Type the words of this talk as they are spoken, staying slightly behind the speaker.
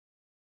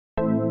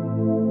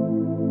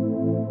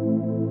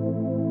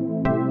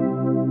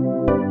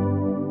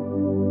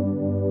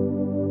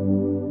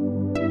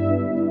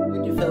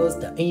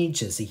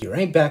Jesse here.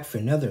 I'm back for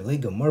another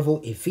LEGO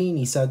Marvel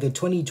Infinity Saga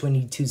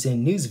 2022's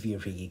news video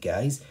for you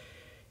guys.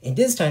 And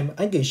this time,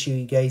 I'm going to show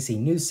you guys a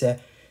new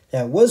set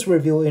that was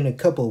revealed in a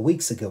couple of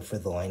weeks ago for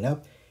the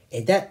lineup.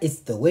 And that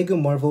is the LEGO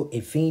Marvel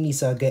Infinity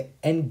Saga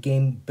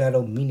Endgame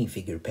Battle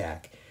Minifigure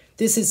Pack.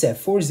 This is at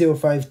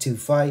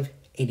 40525,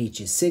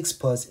 8H6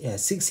 plus, it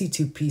has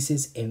 62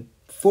 pieces and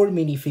 4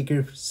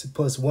 minifigures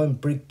plus 1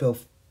 brick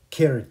built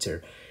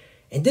character.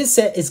 And this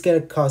set is going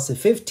to cost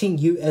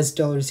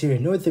 $15 here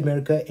in North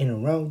America and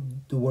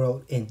around the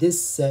world. And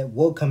this set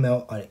will come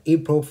out on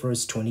April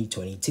 1st,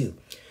 2022.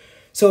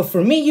 So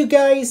for me, you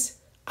guys,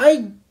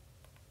 I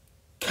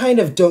kind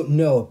of don't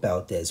know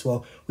about this.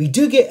 Well, we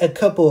do get a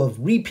couple of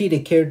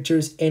repeated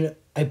characters, and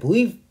I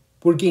believe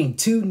we're getting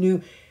 2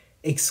 new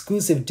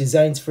exclusive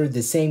designs for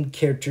the same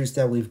characters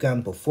that we've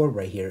gotten before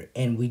right here.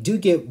 And we do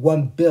get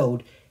 1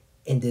 build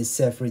in this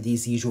set for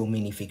these usual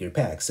minifigure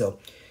packs. So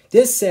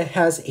this set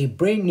has a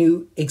brand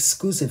new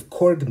exclusive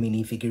Korg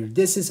minifigure.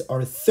 This is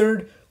our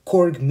 3rd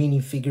Korg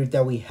minifigure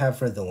that we have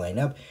for the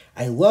lineup.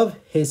 I love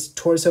his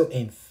torso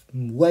and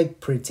leg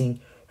printing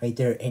right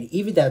there, and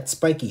even that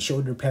spiky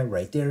shoulder pad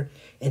right there,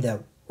 and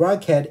that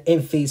rock head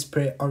and face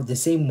print are the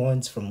same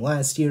ones from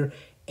last year,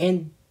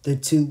 and the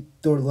 2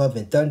 Thor Love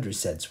and Thunder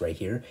sets right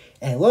here.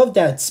 And I love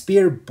that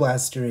spear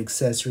blaster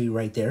accessory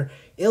right there.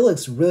 It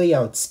looks really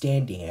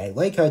outstanding. I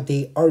like how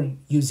they are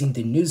using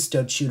the new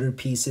stud shooter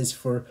pieces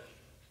for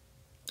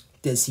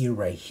this year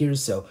right here,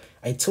 so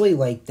I totally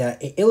like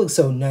that. It looks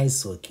so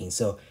nice looking,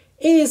 so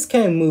it is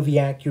kind of movie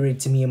accurate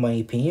to me in my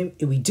opinion.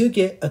 And we do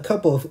get a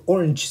couple of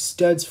orange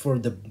studs for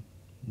the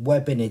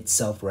weapon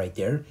itself right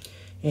there,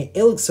 and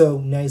it looks so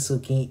nice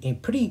looking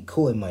and pretty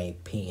cool in my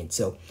opinion.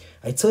 So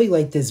I totally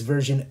like this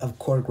version of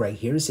Korg right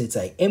here, since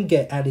I am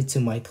get added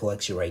to my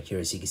collection right here,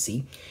 as you can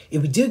see.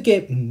 And we do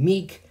get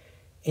Meek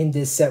in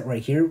this set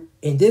right here,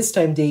 and this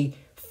time they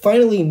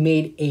finally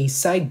made a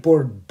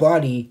sideboard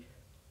body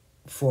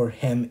for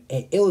him,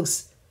 and it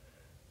looks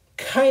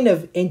kind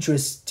of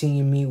interesting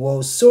to me.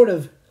 Well, sort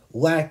of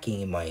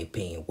lacking in my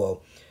opinion.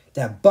 Well,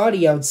 that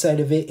body outside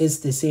of it is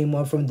the same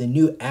one from the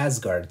new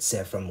Asgard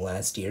set from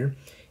last year,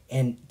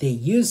 and they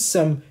used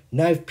some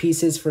knife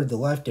pieces for the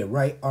left and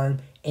right arm,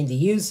 and they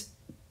used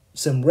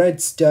some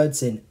red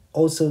studs and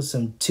also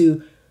some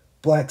 2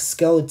 black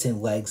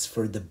skeleton legs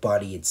for the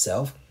body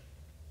itself.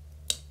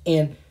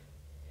 And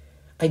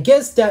I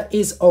guess that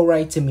is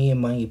alright to me in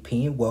my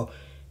opinion. Well,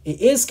 it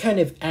is kind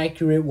of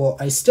accurate. Well,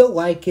 I still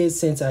like it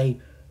since I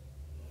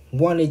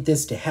wanted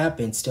this to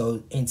happen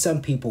still, and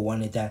some people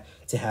wanted that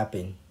to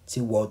happen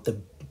too. Well,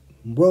 the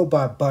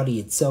robot body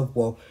itself,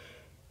 well,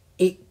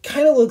 it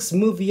kind of looks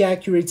movie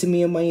accurate to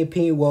me in my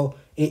opinion. Well,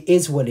 it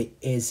is what it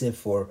is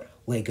for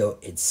LEGO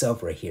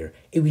itself right here.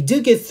 And we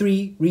do get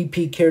 3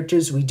 repeat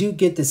characters. We do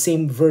get the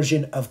same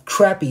version of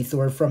Crappy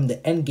Thor from the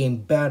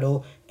Endgame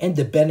battle and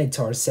the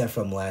Benatar set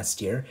from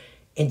last year.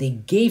 And they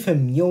gave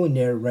him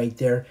Mjolnir right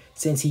there,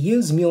 since he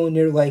used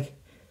Mjolnir like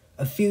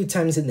a few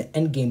times in the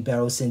Endgame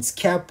battle, since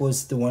Cap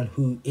was the one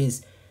who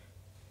is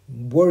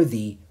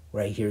worthy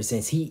right here,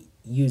 since he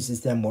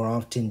uses them more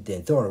often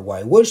than Thor. Well,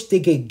 I wish they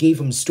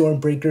gave him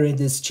Stormbreaker in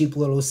this cheap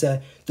little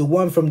set, the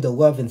one from the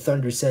Love and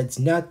Thunder sets,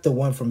 not the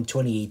one from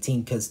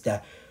 2018, because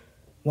that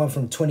one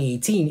from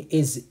 2018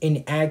 is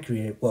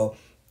inaccurate. Well,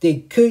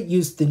 they could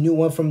use the new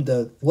one from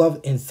the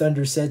Love and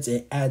Thunder sets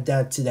and add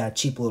that to that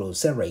cheap little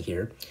set right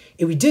here.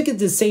 And we did get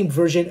the same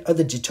version of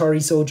the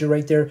Jatari soldier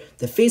right there.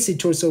 The face and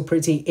torso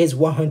printing is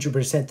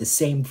 100% the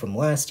same from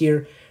last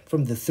year,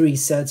 from the 3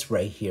 sets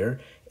right here.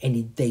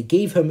 And they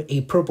gave him a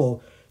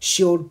purple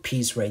shield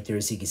piece right there,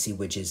 as you can see,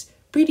 which is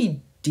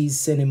pretty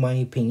decent in my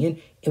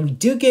opinion. And we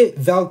do get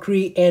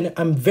Valkyrie, and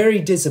I'm very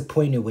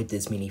disappointed with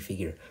this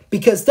minifigure,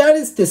 because that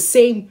is the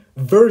same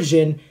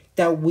version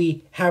that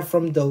we have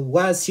from the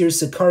last year's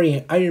Sakari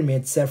and Iron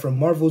Man set from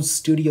Marvel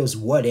Studios'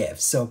 What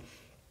If. So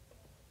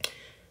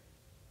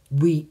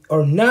we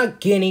are not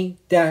getting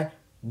that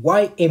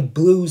white and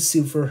blue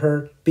suit for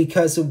her,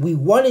 because we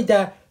wanted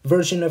that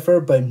version of her,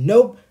 but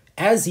nope.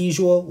 As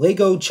usual,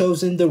 LEGO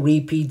chosen the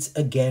repeats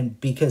again,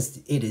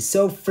 because it is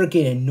so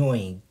freaking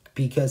annoying,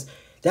 because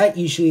that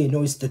usually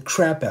annoys the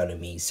crap out of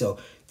me. So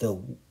the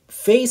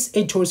face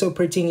and torso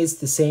printing is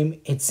the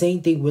same, and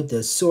same thing with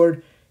the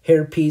sword,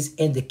 hairpiece,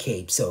 and the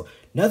cape. So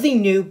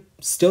nothing new,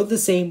 still the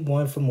same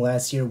one from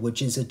last year,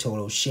 which is a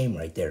total shame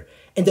right there.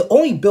 And the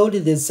only build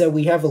in this set,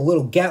 we have a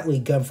little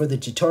Gatling gun for the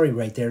Chitauri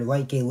right there,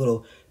 like a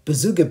little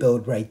bazooka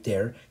build right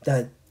there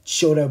that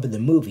showed up in the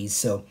movies.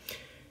 So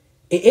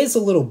it is a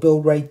little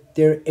build right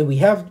there, and we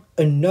have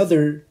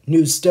another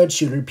new stud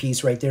shooter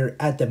piece right there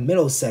at the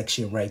middle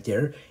section right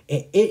there,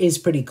 and it is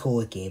pretty cool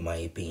looking in my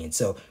opinion.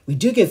 So we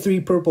do get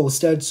 3 purple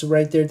studs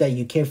right there that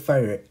you can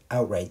fire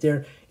out right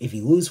there. If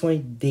you lose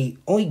one, they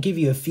only give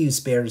you a few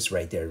spares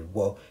right there.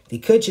 Well, they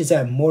could just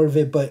add more of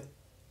it, but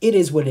it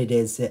is what it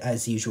is,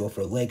 as usual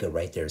for LEGO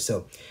right there.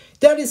 So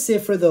that is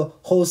it for the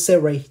whole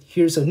set right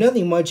here. So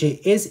nothing much.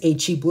 It is a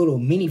cheap little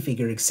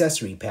minifigure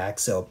accessory pack.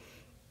 So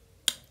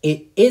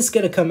it is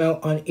going to come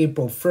out on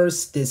April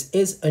 1st. This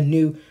is a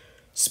new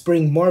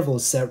Spring Marvel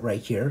set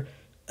right here.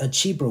 a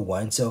cheaper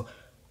one. So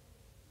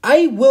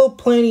I will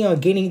planning on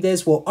getting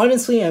this. Well,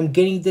 honestly, I'm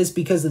getting this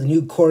because of the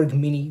new Korg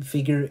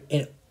minifigure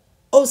and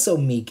also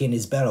making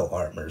his battle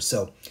armor.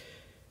 So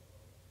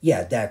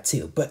yeah, that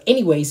too. But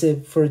anyways,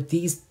 for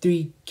these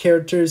three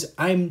characters,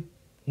 I'm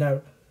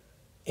not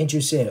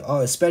interested at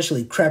all,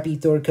 especially Crappy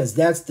Thor, because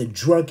that's the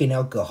drunken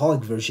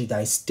alcoholic version that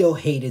I still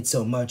hated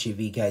so much, if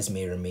you guys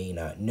may or may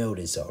not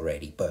notice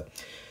already. But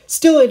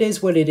still, it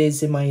is what it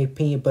is in my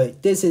opinion.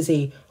 But this is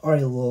a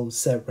already little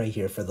set right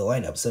here for the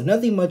lineup. So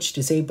nothing much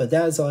to say, but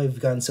that is all I've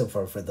gotten so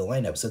far for the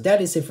lineup. So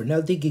that is it for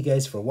now. Thank you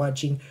guys for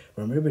watching.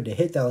 Remember to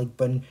hit that like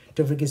button.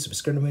 Don't forget to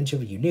subscribe to my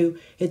channel if you're new.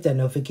 Hit that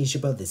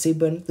notification bell, the same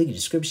button, link in the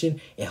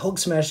description, and Hulk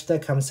smash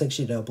that comment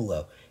section down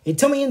below. And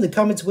tell me in the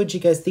comments what you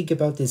guys think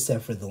about this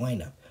set for the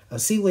lineup. I'll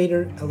see you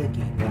later.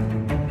 Alligator.